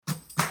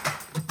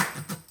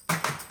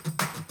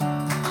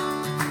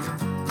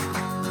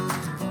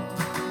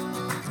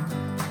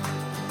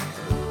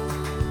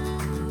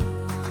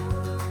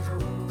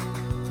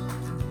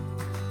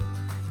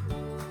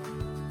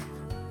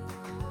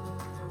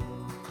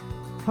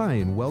Hi,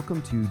 and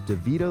welcome to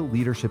DaVita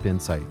Leadership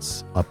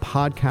Insights, a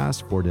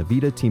podcast for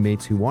DaVita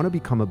teammates who want to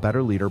become a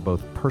better leader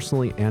both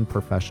personally and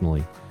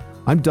professionally.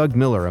 I'm Doug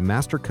Miller, a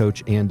master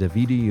coach and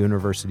DaVita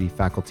University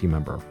faculty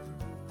member.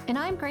 And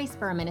I'm Grace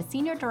Berman, a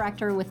senior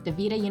director with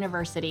DaVita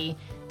University.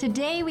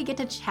 Today, we get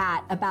to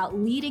chat about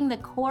leading the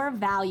core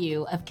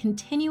value of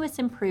continuous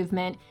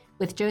improvement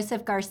with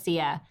Joseph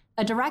Garcia,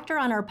 a director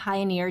on our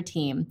Pioneer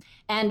team.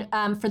 And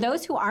for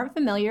those who aren't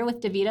familiar with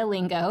DaVita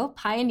lingo,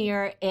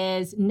 Pioneer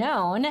is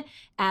known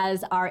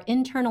as our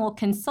internal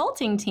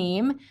consulting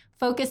team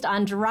focused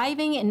on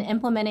driving and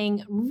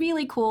implementing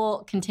really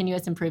cool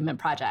continuous improvement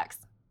projects.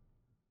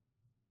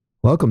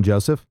 Welcome,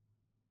 Joseph.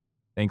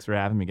 Thanks for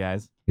having me,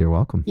 guys. You're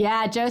welcome.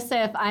 Yeah,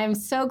 Joseph, I'm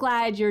so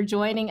glad you're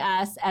joining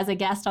us as a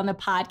guest on the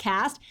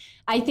podcast.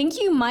 I think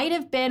you might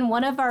have been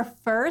one of our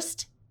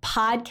first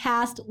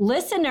podcast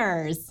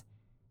listeners.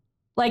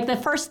 Like the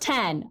first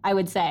 10, I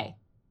would say.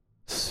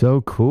 So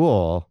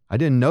cool. I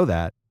didn't know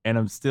that. And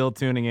I'm still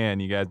tuning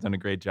in. You guys done a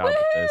great job with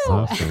this.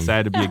 Awesome.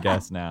 Excited to be a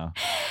guest now.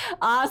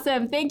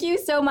 Awesome. Thank you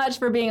so much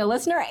for being a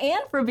listener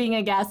and for being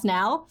a guest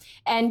now.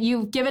 And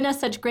you've given us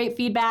such great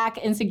feedback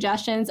and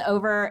suggestions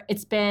over,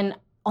 has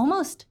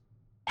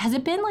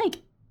it been like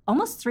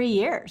almost 3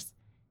 years?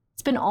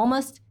 It's been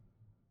almost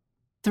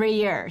 3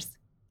 years.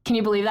 Can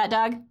you believe that,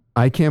 Doug?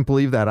 I can't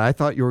believe that. I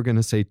thought you were going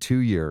to say 2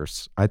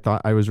 years.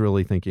 I was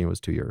really thinking it was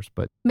 2 years,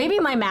 but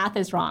maybe my math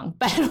is wrong,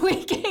 but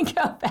we can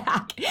go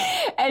back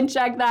and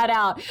check that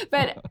out.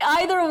 But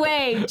either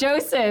way,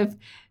 Joseph,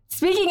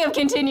 speaking of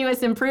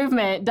continuous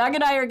improvement, Doug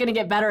and I are going to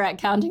get better at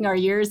counting our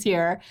years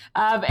here.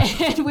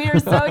 And we are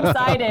so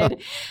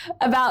excited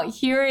about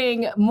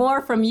hearing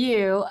more from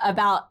you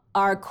about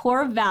our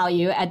core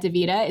value at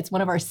DaVita. It's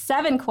one of our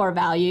 7 core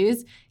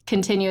values,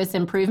 continuous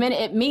improvement.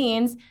 It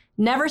means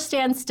never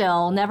stand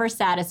still, never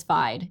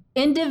satisfied.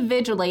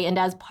 Individually and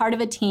as part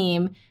of a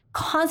team,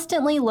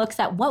 constantly looks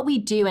at what we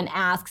do and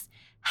asks,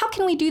 how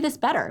can we do this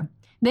better?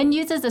 Then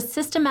uses a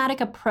systematic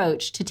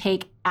approach to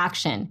take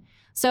action.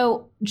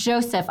 So,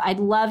 Joseph, I'd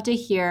love to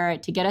hear,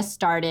 to get us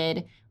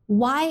started,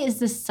 why is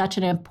this such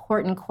an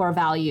important core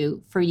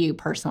value for you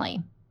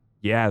personally?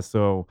 Yeah,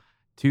 so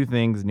 2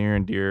 things near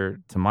and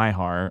dear to my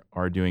heart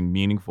are doing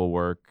meaningful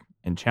work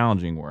and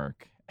challenging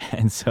work.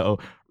 And so,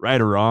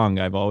 right or wrong,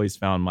 I've always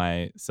found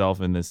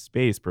myself in this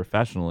space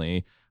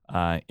professionally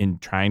in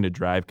trying to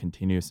drive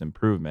continuous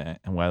improvement.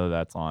 And whether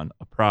that's on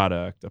a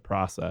product, a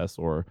process,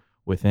 or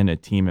within a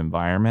team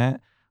environment,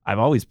 I've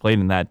always played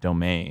in that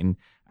domain.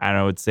 And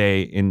I would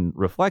say in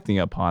reflecting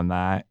upon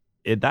that,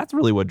 that's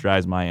really what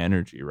drives my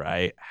energy,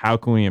 right? How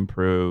can we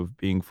improve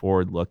being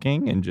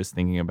forward-looking and just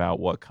thinking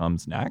about what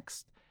comes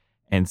next?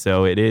 And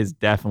so it is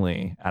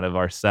definitely, out of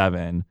our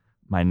 7,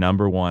 my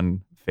number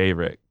one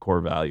favorite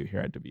core value here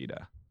at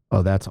DaVita.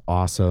 Oh, that's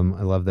awesome.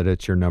 I love that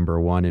it's your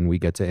number 1 and we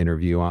get to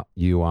interview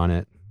you on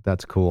it.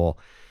 That's cool.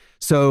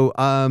 So,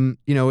 on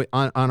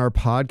our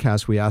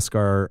podcast, we ask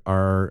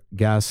our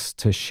guests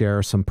to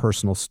share some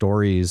personal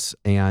stories,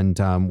 and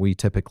we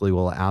typically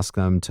will ask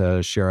them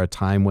to share a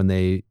time when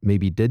they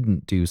maybe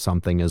didn't do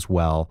something as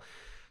well.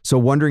 So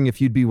wondering if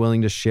you'd be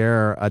willing to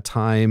share a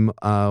time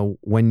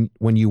when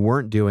you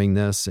weren't doing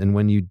this and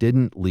when you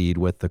didn't lead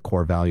with the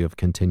core value of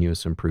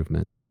continuous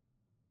improvement.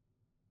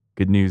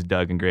 Good news,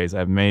 Doug and Grace. I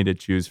have many to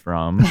choose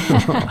from,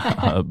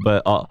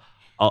 but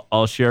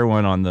I'll share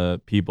one on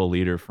the people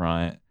leader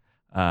front.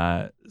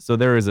 So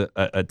there was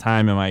a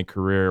time in my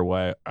career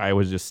where I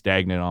was just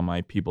stagnant on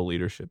my people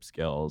leadership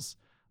skills.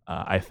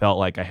 I felt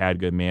like I had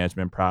good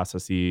management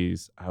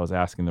processes. I was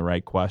asking the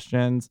right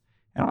questions.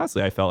 And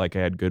honestly, I felt like I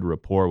had good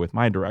rapport with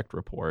my direct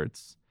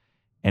reports.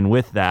 And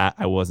with that,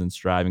 I wasn't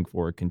striving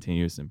for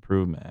continuous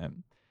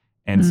improvement.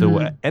 And so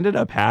what ended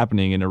up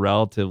happening in a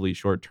relatively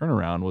short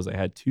turnaround was I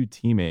had 2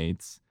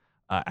 teammates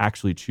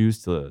actually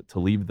choose to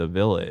leave the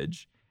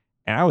village.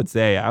 And I would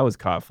say I was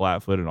caught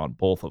flat-footed on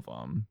both of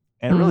them.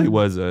 And it really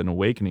was an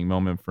awakening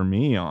moment for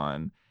me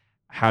on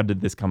how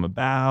did this come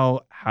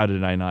about? How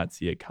did I not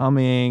see it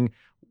coming?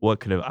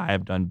 What could I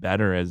have done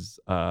better as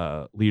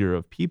a leader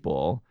of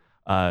people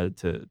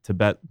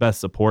to best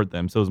support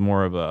them? So it was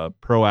more of a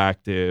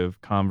proactive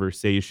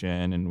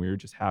conversation, and we were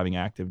just having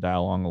active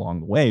dialogue along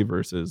the way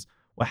versus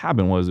what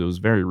happened was it was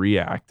very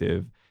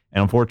reactive.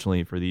 And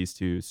unfortunately for these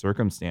 2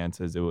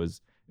 circumstances, it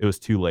was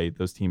too late.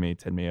 Those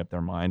teammates had made up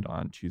their mind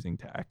on choosing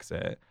to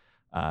exit.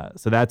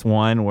 So that's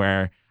one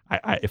where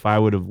if I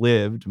would have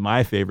lived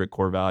my favorite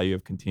core value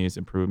of continuous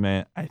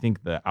improvement, I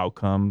think the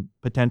outcome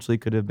potentially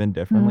could have been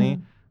differently.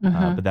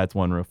 But that's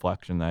one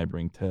reflection that I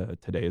bring to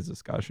today's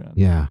discussion.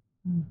 Yeah.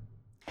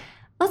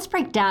 Let's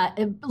break that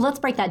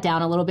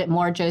down a little bit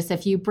more,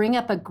 Joseph. You bring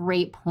up a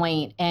great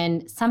point,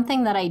 and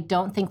something that I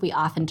don't think we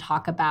often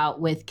talk about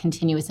with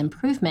continuous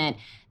improvement,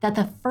 that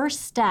the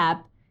first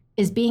step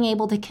is being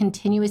able to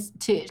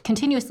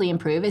continuously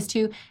improve, is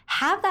to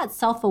have that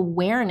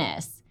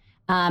self-awareness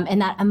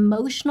and that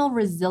emotional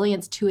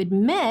resilience to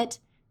admit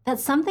that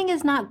something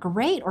is not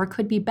great or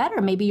could be better.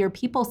 Maybe your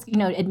people,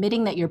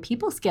 admitting that your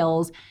people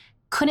skills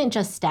couldn't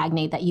just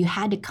stagnate, that you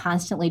had to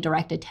constantly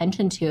direct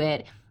attention to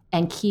it.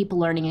 and keep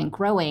learning and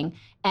growing.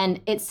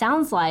 And it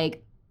sounds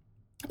like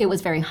it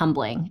was very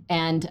humbling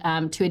and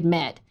to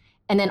admit.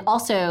 And then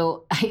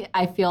also,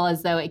 I feel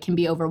as though it can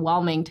be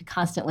overwhelming to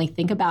constantly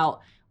think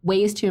about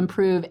ways to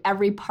improve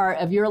every part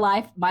of your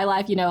life, my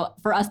life,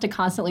 for us to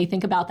constantly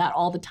think about that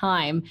all the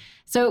time.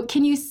 So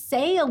can you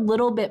say a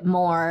little bit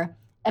more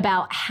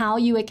about how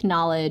you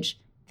acknowledge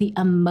the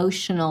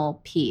emotional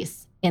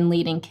piece in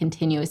leading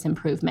continuous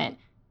improvement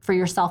for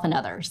yourself and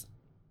others?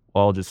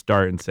 Well, I'll just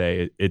start and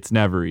say it's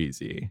never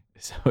easy.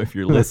 So if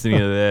you're listening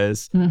to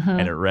this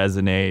and it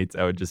resonates,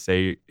 I would just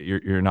say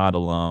you're not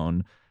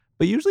alone.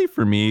 But usually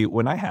for me,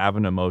 when I have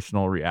an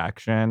emotional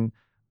reaction,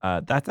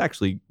 that's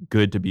actually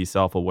good to be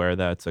self-aware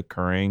that it's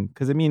occurring,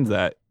 because it means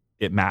that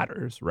it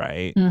matters,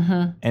 right?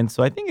 And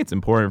so I think it's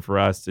important for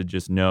us to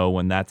just know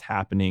when that's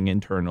happening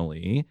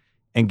internally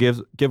and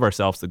give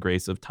ourselves the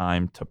grace of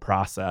time to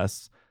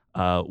process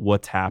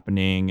what's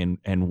happening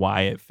and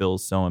why it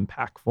feels so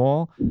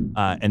impactful,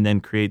 and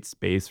then create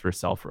space for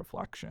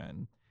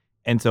self-reflection.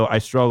 And so I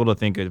struggle to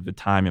think of a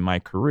time in my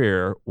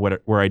career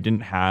where I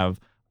didn't have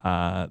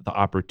the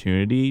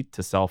opportunity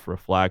to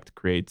self-reflect,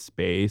 create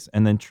space,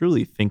 and then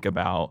truly think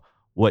about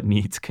what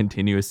needs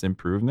continuous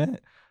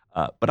improvement.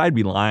 But I'd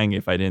be lying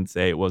if I didn't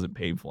say it wasn't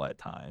painful at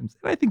times.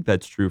 And I think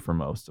that's true for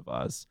most of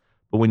us.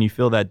 But when you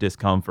feel that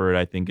discomfort,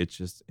 I think it's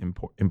just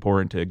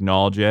important to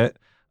acknowledge it.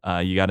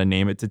 You got to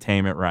name it to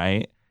tame it,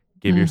 right?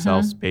 Give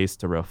yourself space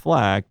to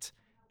reflect.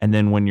 And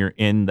then when you're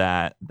in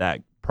that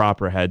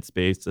proper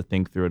headspace to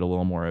think through it a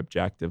little more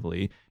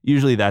objectively,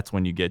 usually that's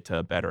when you get to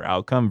a better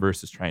outcome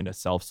versus trying to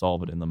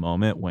self-solve it in the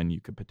moment when you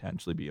could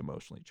potentially be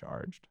emotionally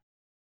charged.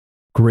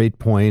 Great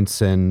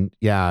points. And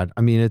yeah,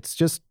 I mean, it's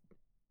just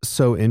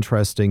so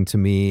interesting to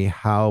me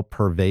how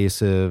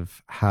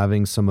pervasive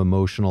having some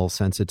emotional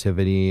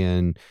sensitivity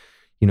and,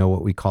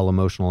 what we call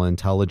emotional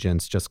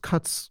intelligence just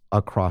cuts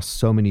across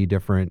so many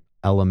different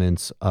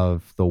elements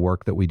of the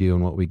work that we do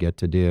and what we get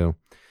to do.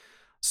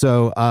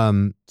 So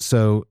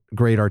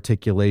great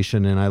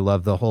articulation. And I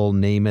love the whole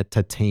name it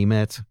to tame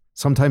it.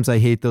 Sometimes I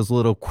hate those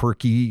little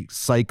quirky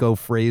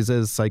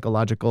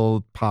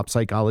psychological pop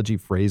psychology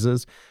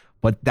phrases,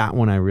 but that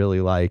one I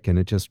really like, and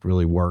it just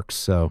really works.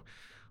 So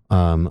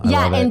I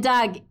love it. And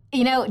Doug,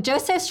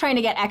 Joseph's trying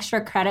to get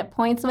extra credit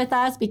points with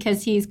us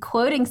because he's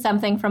quoting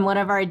something from one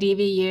of our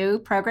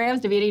DVU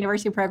programs, DeVita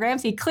University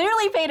programs. He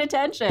clearly paid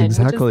attention.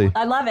 Exactly.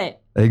 I love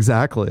it.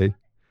 Exactly.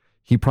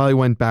 He probably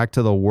went back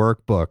to the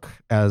workbook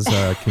as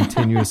a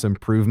continuous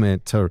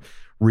improvement to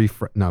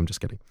No, I'm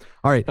just kidding.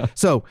 All right.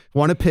 So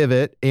want to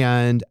pivot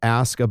and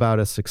ask about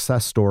a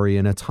success story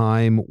in a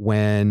time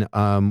when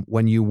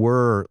you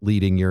were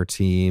leading your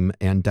team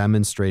and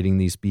demonstrating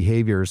these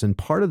behaviors. And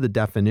part of the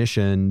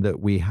definition that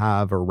we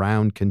have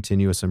around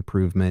continuous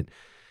improvement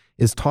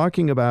is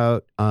talking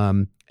about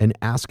and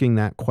asking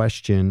that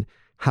question,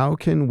 how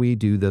can we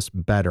do this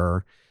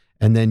better?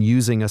 And then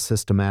using a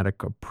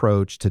systematic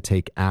approach to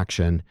take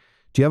action.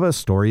 Do you have a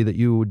story that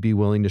you would be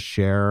willing to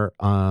share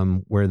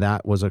where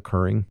that was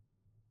occurring?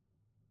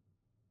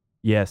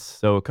 Yes.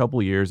 So a couple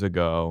of years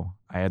ago,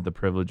 I had the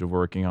privilege of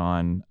working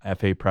on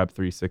FA Prep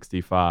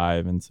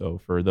 365. And so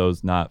for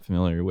those not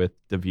familiar with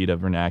DeVita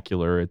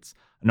vernacular, it's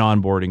an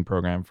onboarding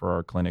program for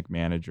our clinic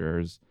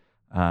managers.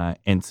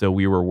 And so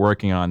we were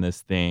working on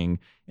this thing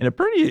in a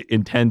pretty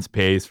intense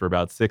pace for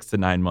about 6 to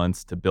 9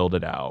 months to build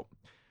it out.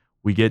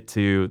 We get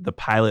to the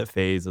pilot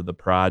phase of the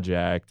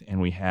project,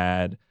 and we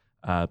had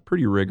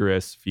pretty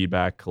rigorous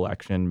feedback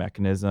collection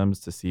mechanisms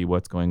to see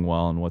what's going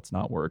well and what's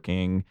not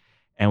working.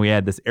 And we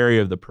had this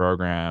area of the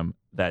program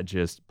that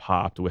just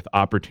popped with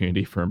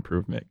opportunity for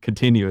improvement,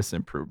 continuous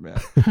improvement.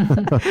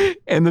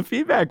 And the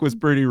feedback was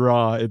pretty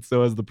raw. And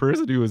so as the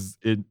person who was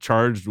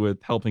charged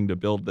with helping to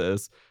build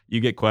this,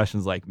 you get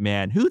questions like,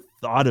 man, who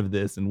thought of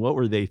this and what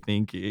were they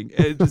thinking?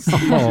 And it just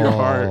steals your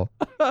heart.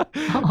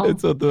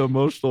 And so the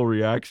emotional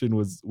reaction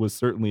was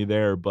certainly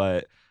there.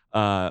 But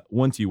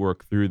once you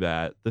work through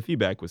that, the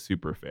feedback was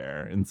super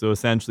fair. And so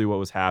essentially what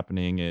was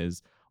happening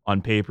is, on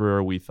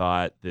paper, we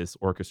thought this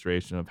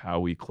orchestration of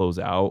how we close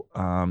out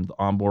the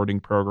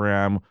onboarding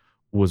program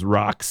was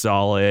rock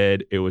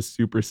solid. It was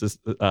super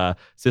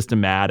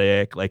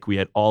systematic. Like, we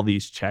had all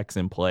these checks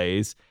in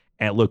place,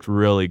 and it looked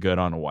really good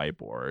on a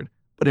whiteboard.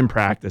 But in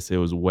practice, it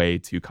was way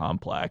too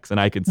complex. And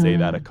I could say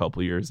that a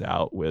couple years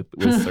out with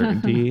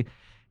certainty.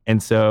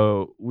 And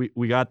so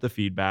we got the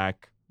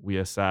feedback. We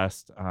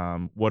assessed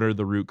what are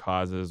the root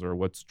causes or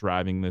what's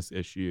driving this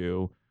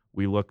issue.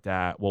 We looked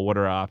at, well, what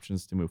are our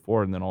options to move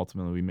forward? And then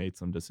ultimately we made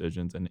some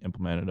decisions and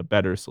implemented a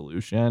better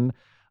solution.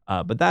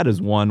 But that is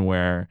one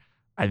where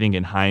I think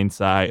in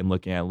hindsight and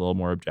looking at it a little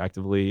more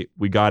objectively,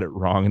 we got it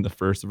wrong in the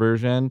first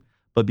version.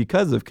 But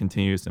because of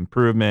continuous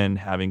improvement,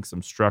 having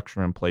some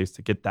structure in place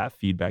to get that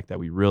feedback that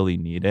we really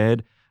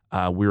needed,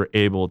 we were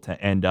able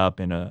to end up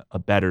in a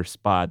better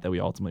spot that we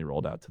ultimately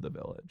rolled out to the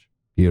village.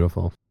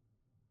 Beautiful.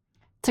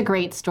 It's a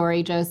great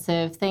story,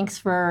 Joseph. Thanks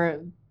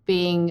for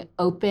being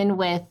open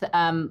with,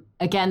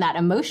 again, that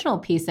emotional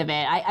piece of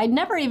it. I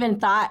never even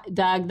thought,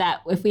 Doug,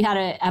 that if we had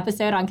an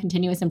episode on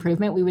continuous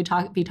improvement, we would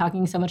be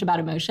talking so much about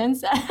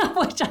emotions,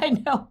 which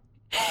I know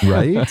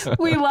Right?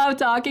 We love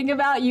talking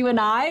about, you and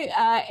I,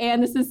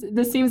 and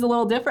this seems a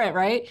little different,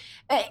 right?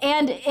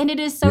 And it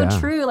is so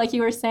true. Like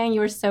you were saying,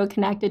 you were so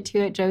connected to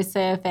it,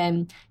 Joseph,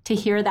 and to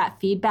hear that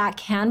feedback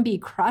can be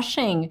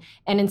crushing.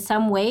 And in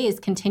some ways,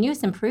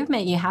 continuous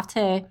improvement, you have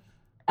to,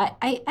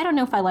 I don't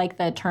know if I like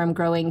the term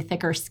growing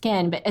thicker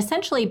skin, but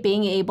essentially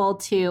being able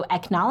to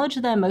acknowledge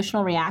the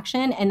emotional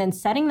reaction and then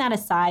setting that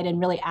aside and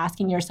really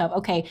asking yourself,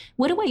 okay,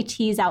 what do I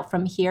tease out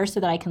from here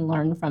so that I can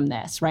learn from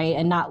this, right?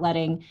 And not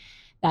letting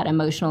that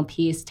emotional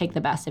piece take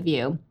the best of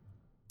you.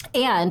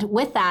 And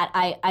with that,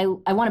 I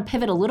want to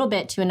pivot a little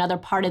bit to another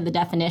part of the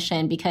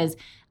definition, because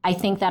I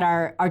think that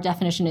our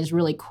definition is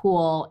really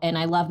cool and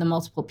I love the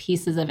multiple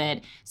pieces of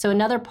it. So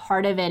another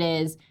part of it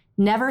is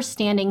never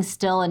standing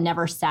still and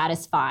never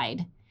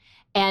satisfied.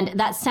 And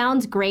that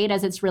sounds great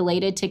as it's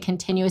related to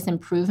continuous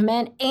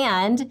improvement.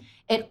 And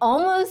it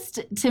almost,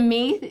 to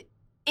me,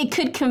 it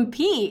could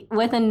compete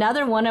with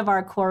another one of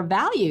our core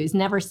values,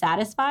 never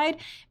satisfied.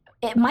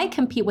 It might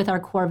compete with our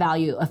core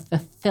value of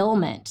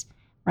fulfillment,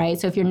 right?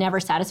 So if you're never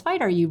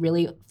satisfied, are you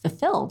really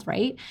fulfilled,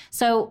 right?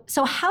 So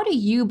how do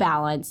you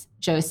balance,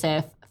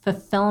 Joseph,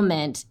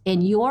 fulfillment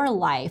in your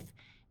life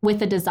with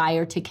the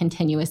desire to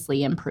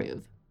continuously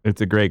improve? It's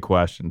a great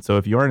question. So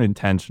if you aren't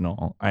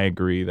intentional, I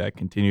agree that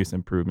continuous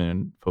improvement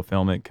and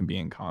fulfillment can be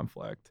in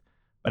conflict.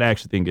 But I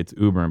actually think it's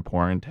uber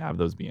important to have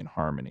those be in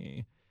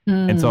harmony.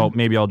 And so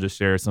maybe I'll just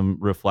share some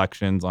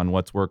reflections on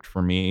what's worked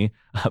for me.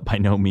 By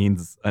no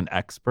means an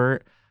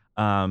expert.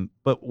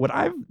 But what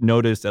I've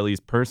noticed, at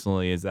least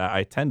personally, is that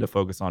I tend to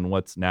focus on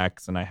what's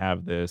next. And I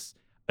have this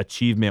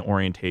achievement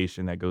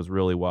orientation that goes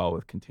really well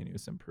with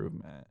continuous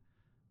improvement.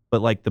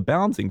 But like the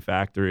balancing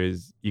factor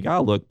is you got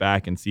to look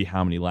back and see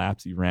how many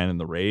laps you ran in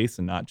the race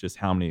and not just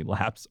how many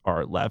laps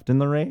are left in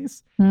the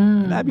race.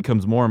 And that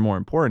becomes more and more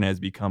important as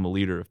you become a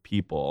leader of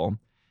people.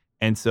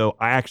 And so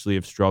I actually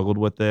have struggled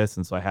with this.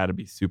 And so I had to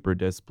be super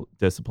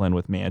disciplined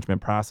with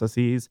management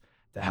processes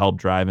to help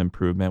drive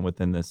improvement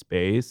within this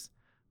space.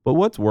 But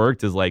what's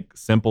worked is like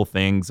simple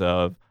things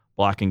of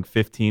blocking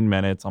 15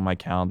 minutes on my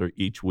calendar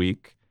each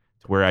week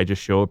to where I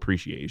just show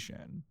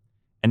appreciation.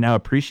 And now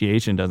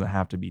appreciation doesn't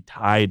have to be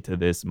tied to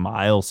this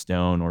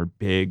milestone or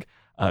big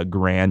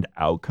grand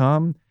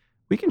outcome.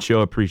 We can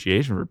show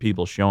appreciation for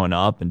people showing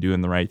up and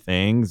doing the right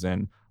things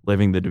and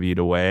living the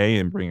DaVita way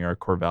and bringing our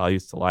core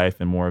values to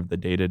life and more of the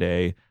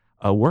day-to-day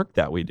work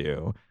that we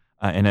do.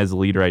 And as a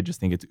leader, I just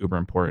think it's uber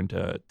important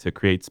to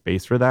create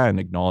space for that and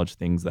acknowledge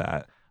things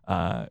that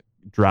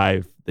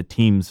drive the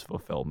team's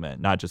fulfillment,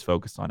 not just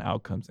focus on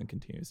outcomes and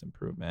continuous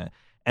improvement.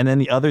 And then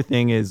the other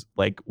thing is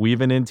like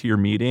weaving into your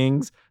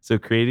meetings. So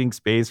creating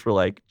space for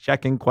like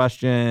check-in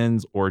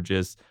questions or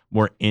just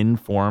more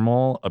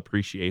informal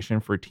appreciation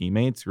for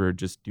teammates who are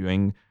just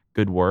doing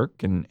good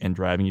work and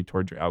driving you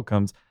towards your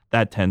outcomes.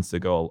 That tends to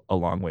go a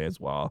long way as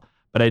well.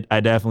 But I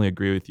definitely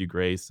agree with you,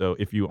 Grace. So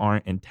if you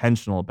aren't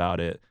intentional about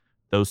it,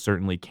 those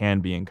certainly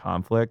can be in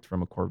conflict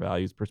from a core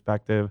values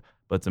perspective,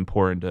 but it's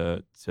important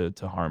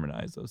to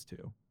harmonize those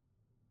two.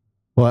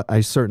 Well,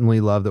 I certainly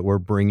love that we're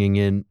bringing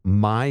in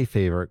my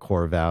favorite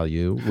core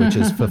value, which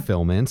is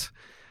fulfillment,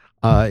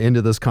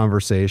 into this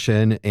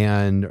conversation,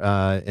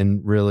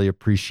 and really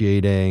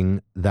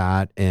appreciating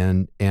that,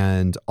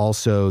 and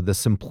also the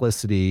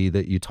simplicity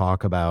that you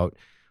talk about,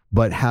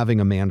 but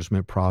having a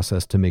management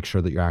process to make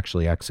sure that you're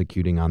actually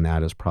executing on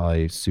that is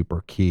probably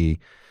super key.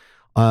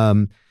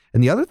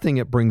 And the other thing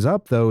it brings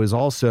up, though, is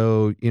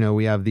also,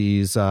 we have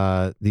these,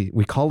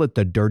 we call it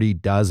the dirty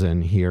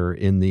dozen here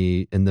in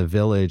the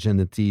village,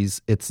 and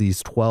it's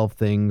these 12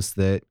 things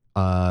that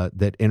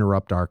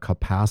interrupt our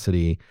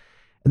capacity.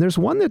 And there's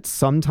one that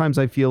sometimes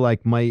I feel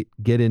like might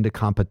get into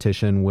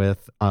competition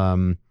with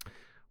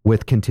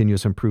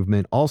continuous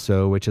improvement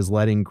also, which is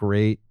letting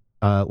great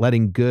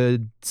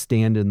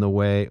stand in the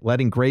way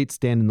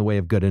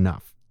of good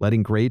enough.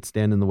 Letting great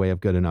stand in the way of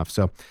good enough.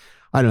 So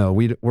I don't know,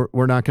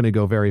 we're not going to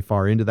go very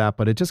far into that,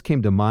 but it just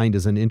came to mind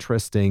as an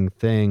interesting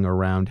thing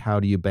around how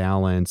do you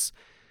balance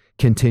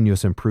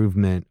continuous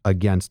improvement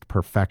against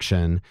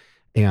perfection,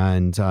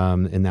 and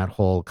in that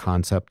whole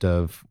concept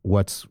of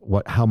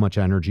how much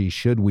energy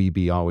should we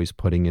be always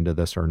putting into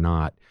this or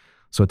not.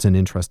 So it's an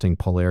interesting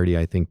polarity,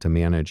 I think, to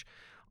manage.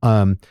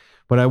 But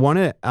I want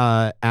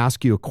to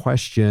ask you a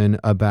question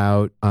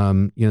about,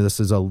 this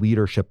is a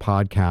leadership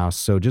podcast,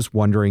 so just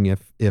wondering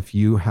if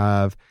you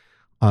have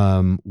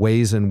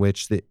ways in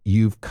which that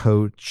you've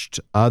coached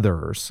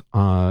others,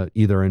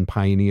 either in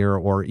Pioneer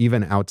or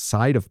even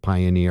outside of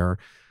Pioneer,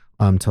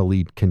 to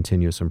lead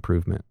continuous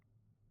improvement.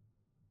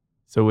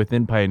 So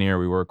within Pioneer,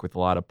 we work with a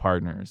lot of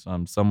partners.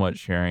 I'm somewhat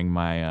sharing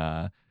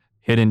my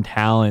hidden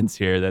talents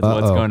here. That's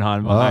what's going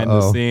on behind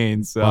the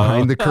scenes. So.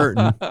 Behind the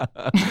curtain.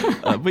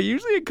 But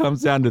usually it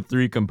comes down to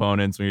three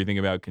components when you think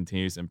about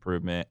continuous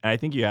improvement. And I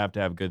think you have to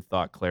have good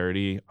thought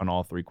clarity on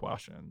all three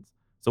questions.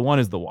 So one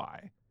is the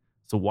why.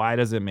 So why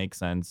does it make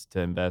sense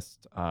to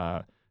invest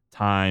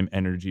time,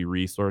 energy,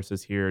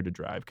 resources here to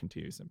drive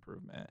continuous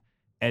improvement?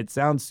 And it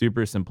sounds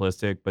super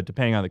simplistic, but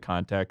depending on the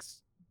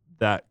context,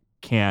 that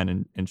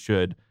can and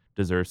should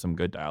deserve some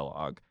good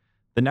dialogue.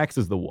 The next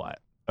is the what.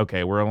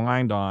 okay, we're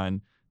aligned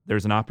on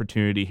there's an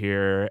opportunity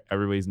here.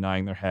 Everybody's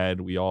nodding their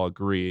head. We all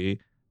agree.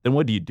 Then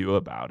what do you do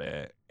about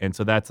it? And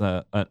so that's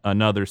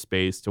another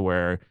space to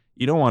where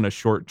you don't want to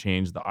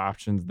shortchange the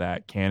options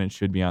that can and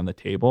should be on the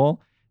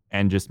table,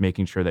 and just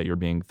making sure that you're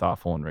being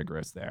thoughtful and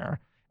rigorous there.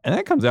 And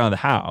that comes down to the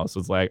how. So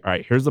it's like, all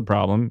right, here's the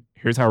problem.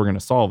 Here's how we're going to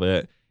solve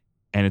it.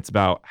 And it's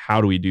about how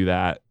do we do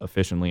that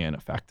efficiently and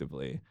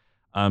effectively.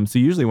 So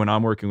usually when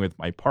I'm working with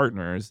my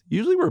partners,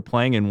 usually we're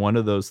playing in one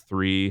of those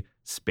three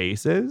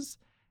spaces.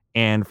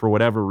 And for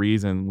whatever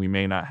reason, we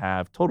may not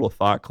have total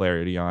thought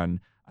clarity on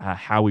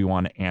how we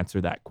want to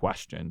answer that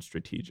question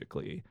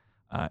strategically.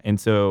 And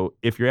so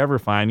if you're ever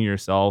finding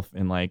yourself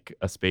in like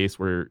a space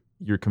where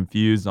you're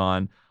confused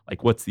on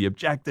like, what's the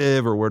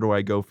objective or where do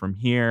I go from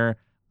here?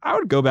 I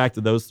would go back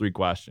to those three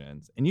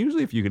questions. And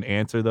usually if you can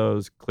answer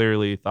those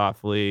clearly,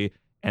 thoughtfully,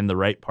 and the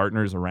right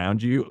partners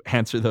around you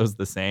answer those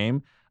the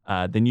same,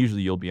 then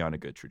usually you'll be on a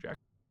good trajectory.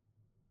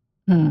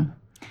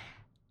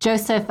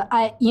 Joseph,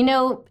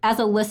 as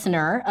a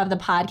listener of the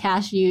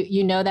podcast,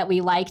 you know that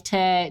we like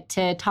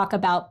to talk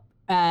about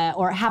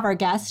or have our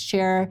guests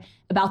share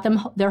about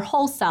their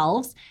whole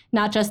selves,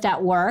 not just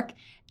at work,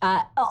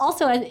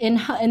 also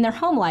in their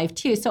home life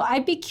too. So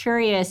I'd be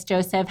curious,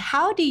 Joseph,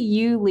 how do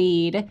you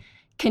lead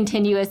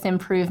continuous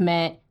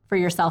improvement for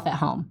yourself at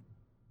home?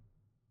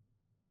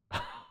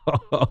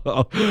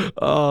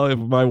 Oh, if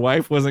my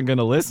wife wasn't going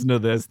to listen to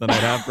this, then I'd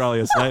have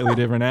probably a slightly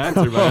different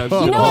answer. But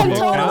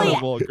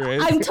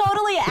I'm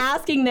totally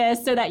asking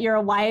this so that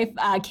your wife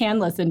can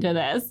listen to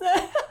this.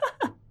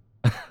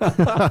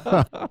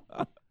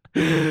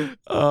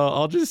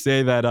 I'll just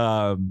say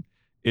that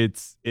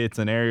it's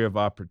an area of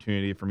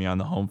opportunity for me on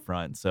the home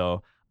front.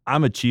 So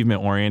I'm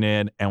achievement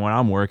oriented, and when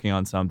I'm working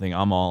on something,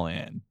 I'm all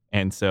in.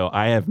 And so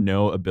I have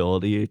no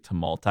ability to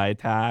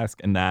multitask,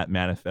 and that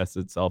manifests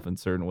itself in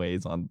certain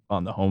ways on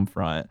the home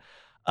front.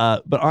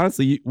 But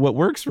honestly, what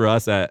works for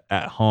us at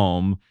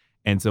home,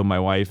 and so my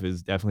wife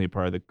is definitely a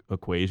part of the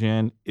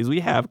equation, is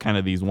we have kind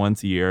of these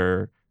once a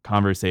year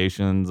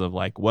conversations of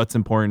like, what's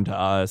important to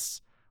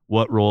us,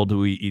 what role do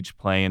we each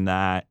play in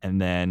that, and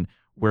then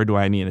where do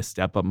I need to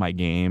step up my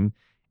game?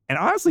 And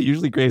honestly,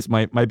 usually, Grace,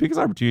 my biggest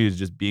opportunity is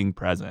just being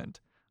present.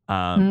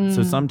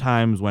 So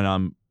sometimes when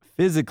I'm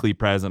physically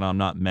present, I'm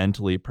not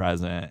mentally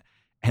present.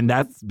 And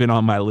that's been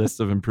on my list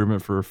of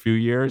improvement for a few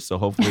years. So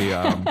hopefully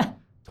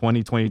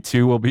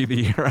 2022 will be the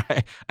year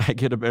I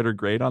get a better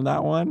grade on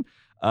that one.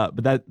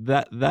 But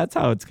that's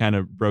how it's kind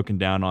of broken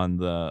down on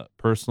the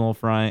personal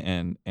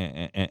front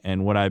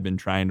and what I've been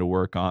trying to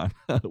work on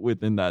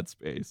within that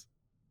space.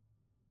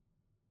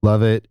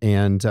 Love it.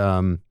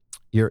 And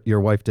your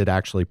wife did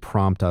actually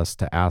prompt us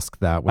to ask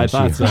that when she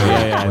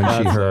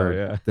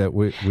heard that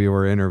we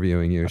were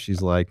interviewing you.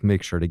 She's like,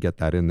 make sure to get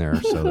that in there.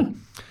 So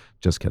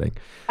just kidding.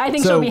 I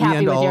think she'll be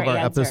happy with your answer. We end all of our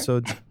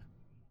episodes,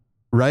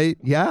 right?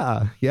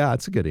 Yeah,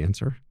 it's a good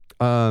answer.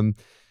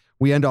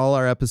 We end all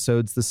our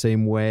episodes the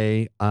same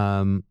way.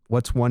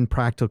 What's one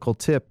practical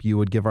tip you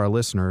would give our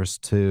listeners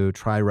to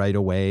try right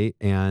away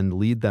and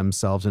lead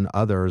themselves and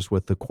others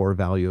with the core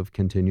value of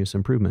continuous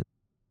improvement?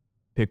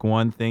 Pick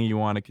one thing you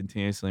want to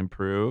continuously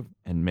improve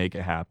and make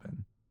it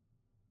happen.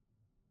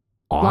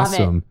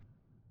 Awesome. Love it.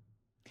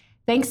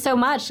 Thanks so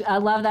much. I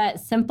love that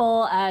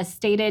simple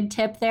stated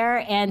tip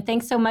there. And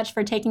thanks so much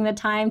for taking the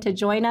time to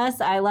join us.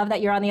 I love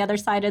that you're on the other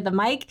side of the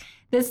mic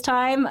this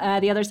time,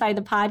 the other side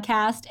of the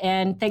podcast.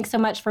 And thanks so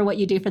much for what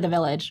you do for the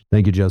village.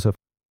 Thank you, Joseph.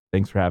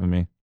 Thanks for having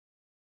me.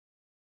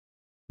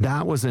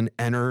 That was an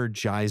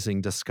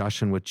energizing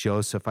discussion with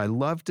Joseph. I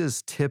loved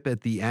his tip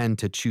at the end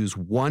to choose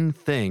one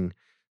thing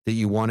that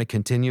you want to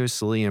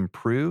continuously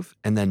improve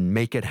and then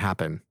make it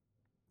happen.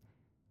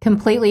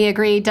 Completely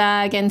agree,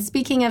 Doug. And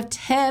speaking of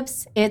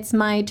tips, it's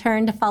my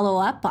turn to follow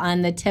up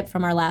on the tip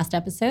from our last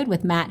episode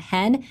with Matt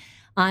Henn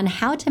on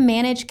how to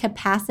manage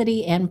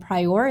capacity and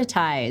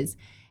prioritize.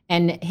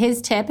 And his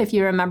tip, if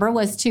you remember,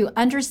 was to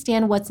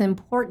understand what's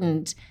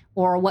important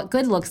or what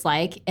good looks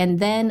like, and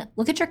then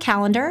look at your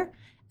calendar,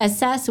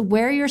 assess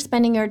where you're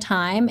spending your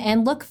time,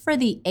 and look for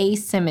the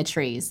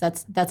asymmetries.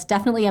 That's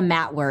definitely a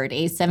Matt word,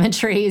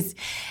 asymmetries.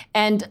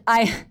 And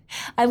I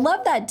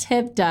love that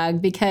tip,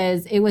 Doug,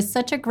 because it was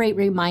such a great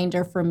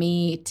reminder for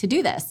me to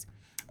do this.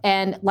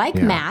 And like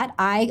Matt,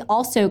 I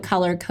also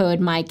color code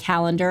my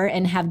calendar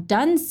and have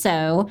done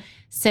so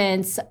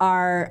since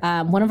our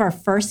one of our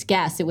first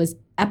guests. It was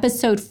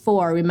episode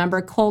 4.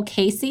 Remember Cole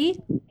Casey?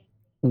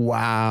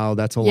 Wow,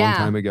 that's a long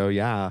time ago.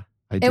 Yeah.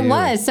 It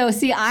was. So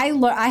see, I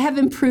have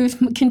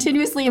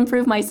continuously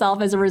improved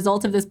myself as a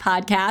result of this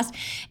podcast.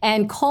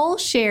 And Cole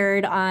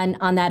shared on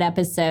that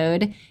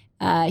episode,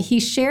 he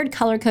shared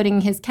color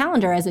coding his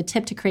calendar as a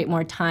tip to create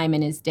more time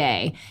in his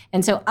day.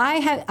 And so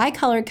I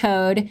color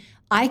code.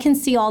 I can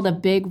see all the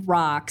big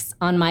rocks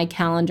on my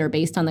calendar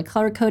based on the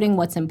color coding,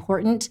 what's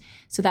important.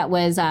 So that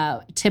was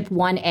tip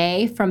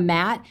 1A from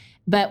Matt.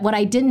 But what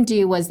I didn't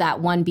do was that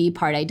 1B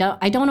part. I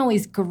don't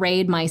always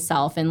grade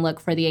myself and look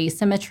for the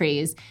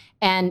asymmetries.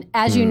 And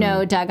as you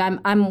know, Doug,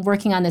 I'm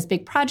working on this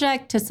big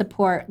project to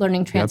support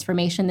learning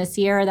transformation this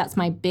year. That's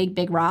my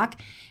big rock.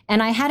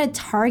 And I had a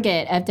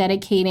target of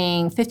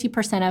dedicating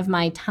 50% of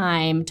my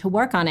time to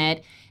work on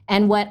it.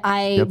 And what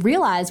I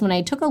realized when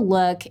I took a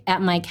look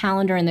at my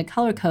calendar in the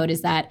color code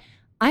is that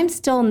I'm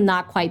still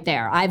not quite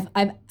there. I've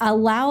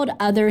allowed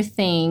other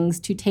things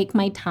to take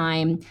my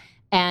time.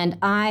 And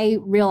I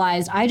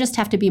realized I just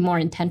have to be more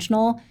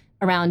intentional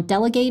around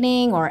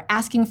delegating or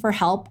asking for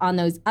help on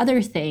those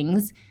other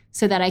things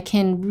so that I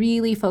can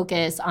really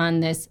focus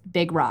on this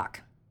big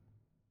rock.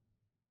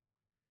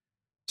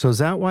 So is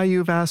that why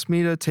you've asked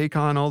me to take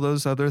on all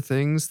those other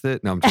things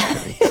that, no, I'm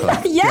just kidding.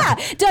 So, yeah,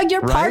 Doug,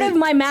 you're part of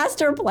my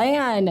master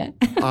plan.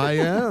 I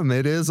am.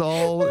 It is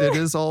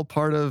all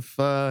part of,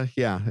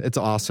 it's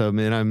awesome.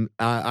 And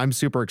I'm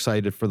super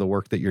excited for the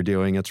work that you're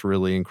doing. It's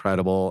really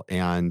incredible.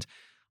 And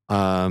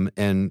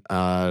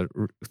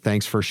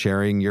thanks for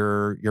sharing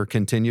your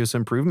continuous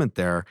improvement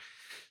there.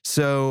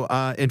 So,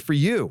 and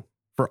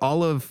for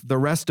all of the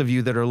rest of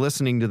you that are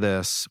listening to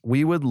this,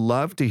 we would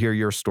love to hear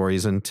your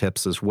stories and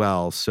tips as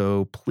well.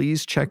 So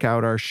please check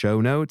out our show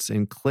notes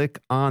and click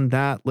on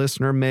that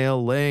listener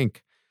mail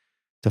link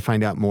to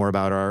find out more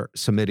about our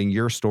submitting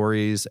your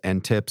stories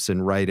and tips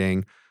in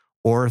writing,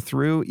 or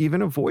through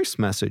even a voice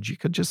message. You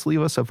could just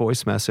leave us a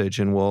voice message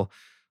and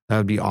that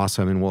would be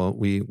awesome. And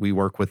we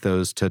work with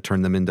those to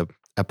turn them into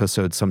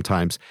episodes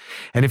sometimes.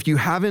 And if you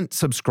haven't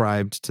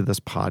subscribed to this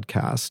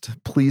podcast,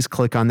 please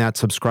click on that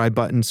subscribe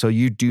button so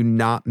you do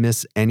not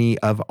miss any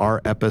of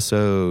our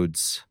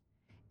episodes.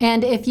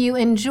 And if you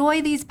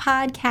enjoy these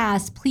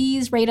podcasts,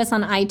 please rate us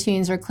on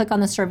iTunes or click on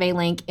the survey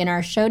link in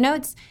our show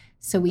notes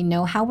so we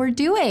know how we're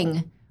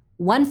doing.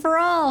 One for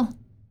all.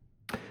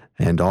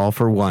 And all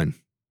for one.